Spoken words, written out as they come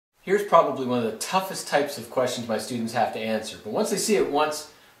Here's probably one of the toughest types of questions my students have to answer, but once they see it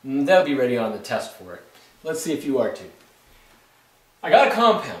once, they'll be ready on the test for it. Let's see if you are too. I got a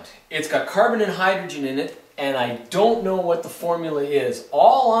compound. It's got carbon and hydrogen in it, and I don't know what the formula is.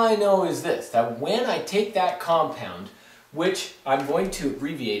 All I know is this, that when I take that compound, which I'm going to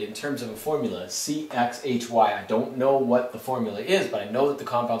abbreviate in terms of a formula, CXHY. I don't know what the formula is, but I know that the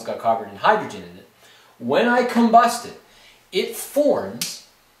compound's got carbon and hydrogen in it. When I combust it, it forms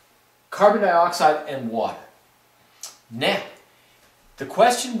carbon dioxide and water. Now, the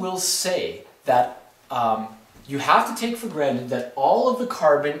question will say that you have to take for granted that all of the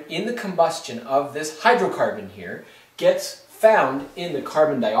carbon in the combustion of this hydrocarbon here gets found in the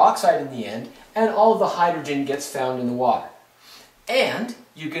carbon dioxide in the end, and all of the hydrogen gets found in the water. And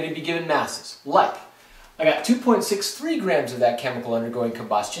you're going to be given masses, like I got 2.63 grams of that chemical undergoing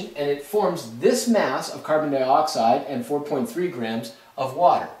combustion, and it forms this mass of carbon dioxide and 4.3 grams of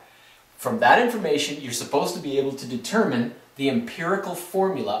water. From that information, you're supposed to be able to determine the empirical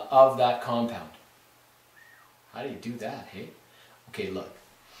formula of that compound. How do you do that, hey? Okay, look.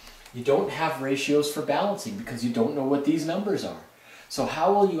 You don't have ratios for balancing because you don't know what these numbers are. So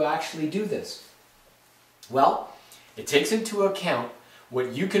how will you actually do this? Well, it takes into account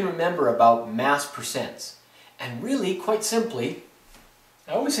what you can remember about mass percents. And really, quite simply,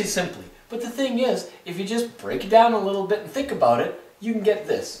 I always say simply, but the thing is, if you just break it down a little bit and think about it, you can get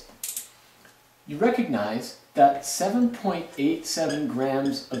this. You recognize that 7.87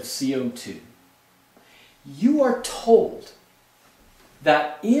 grams of CO2, you are told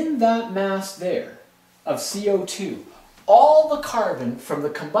that in that mass there of CO2, all the carbon from the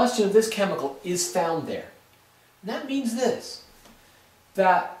combustion of this chemical is found there. And that means this,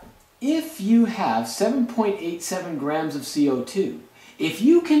 that if you have 7.87 grams of CO2, if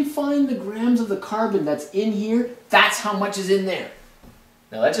you can find the grams of the carbon that's in here, that's how much is in there.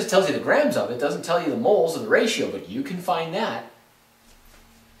 Now that just tells you the grams of it, doesn't tell you the moles or the ratio, but you can find that.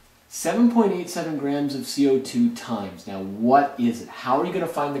 7.87 grams of CO2 times. Now what is it? How are you going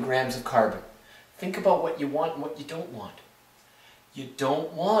to find the grams of carbon? Think about what you want and what you don't want. You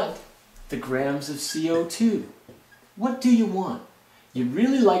don't want the grams of CO2. What do you want? You'd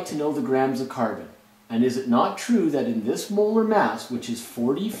really like to know the grams of carbon. And is it not true that in this molar mass, which is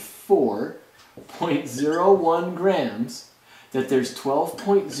 44.01 grams, that there's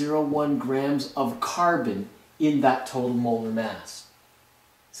 12.01 grams of carbon in that total molar mass?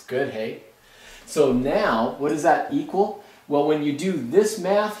 It's good, hey? So now, what does that equal? Well, when you do this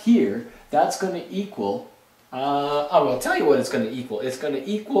math here, that's going to equal, I'll tell you what it's going to equal. It's going to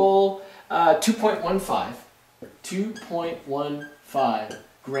equal 2.15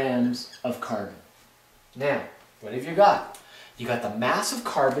 grams of carbon. Now, what have you got? You got the mass of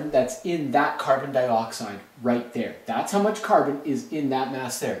carbon that's in that carbon dioxide right there. That's how much carbon is in that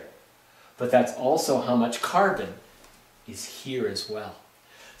mass there. But that's also how much carbon is here as well.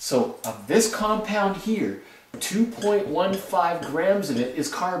 So of this compound here, 2.15 grams of it is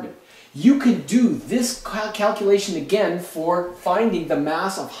carbon. You can do this calculation again for finding the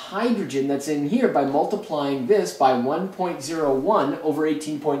mass of hydrogen that's in here by multiplying this by 1.01 over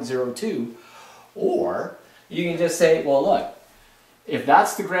 18.02. Or you can just say, well look, if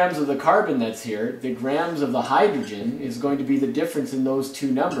that's the grams of the carbon that's here, the grams of the hydrogen is going to be the difference in those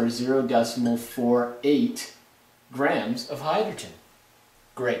two numbers, 0.48 grams of hydrogen.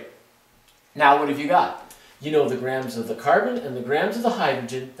 Great. Now what have you got? You know the grams of the carbon and the grams of the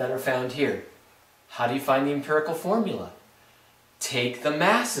hydrogen that are found here. How do you find the empirical formula? Take the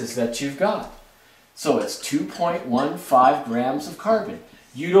masses that you've got. So it's 2.15 grams of carbon.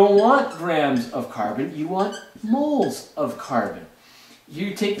 You don't want grams of carbon, you want moles of carbon.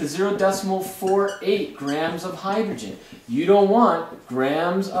 You take the 0.48 grams of hydrogen. You don't want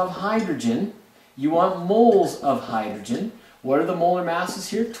grams of hydrogen, you want moles of hydrogen. What are the molar masses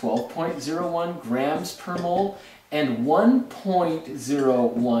here? 12.01 grams per mole and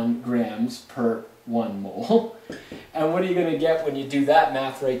 1.01 grams per 1 mole. And what are you going to get when you do that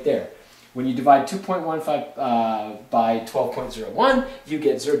math right there? When you divide 2.15 by 12.01, you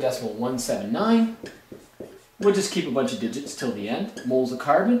get 0.179. We'll just keep a bunch of digits till the end, moles of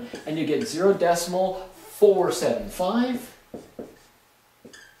carbon, and you get 0.475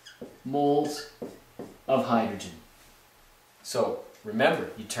 moles of hydrogen. So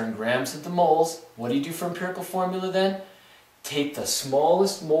remember, you turn grams into moles. What do you do for empirical formula then? Take the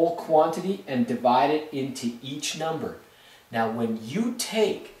smallest mole quantity and divide it into each number. Now when you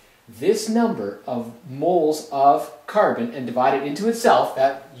take this number of moles of carbon and divide it into itself,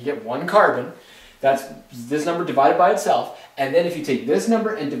 that you get one carbon, that's this number divided by itself, and then if you take this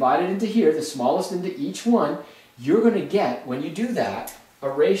number and divide it into here, the smallest into each one, you're going to get, when you do that, a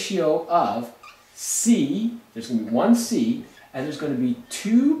ratio of C, there's going to be one C, and there's going to be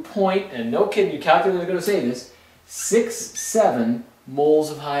 2 point, and no kidding, your calculator is going to say this, 67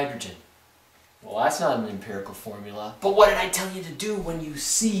 moles of hydrogen. Well, that's not an empirical formula. But what did I tell you to do when you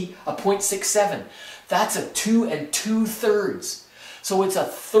see a 0.67? That's a 2 2/3. So it's a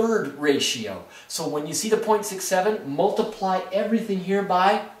third ratio. So when you see the 0.67, multiply everything here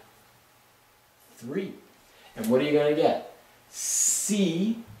by 3. And what are you going to get?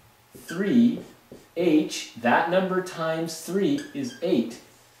 C3H, that number times 3 is 8.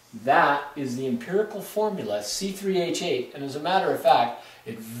 That is the empirical formula, C3H8. And as a matter of fact,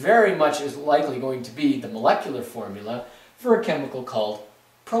 it very much is likely going to be the molecular formula for a chemical called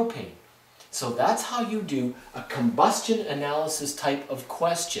propane. So that's how you do a combustion analysis type of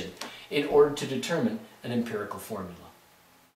question in order to determine an empirical formula.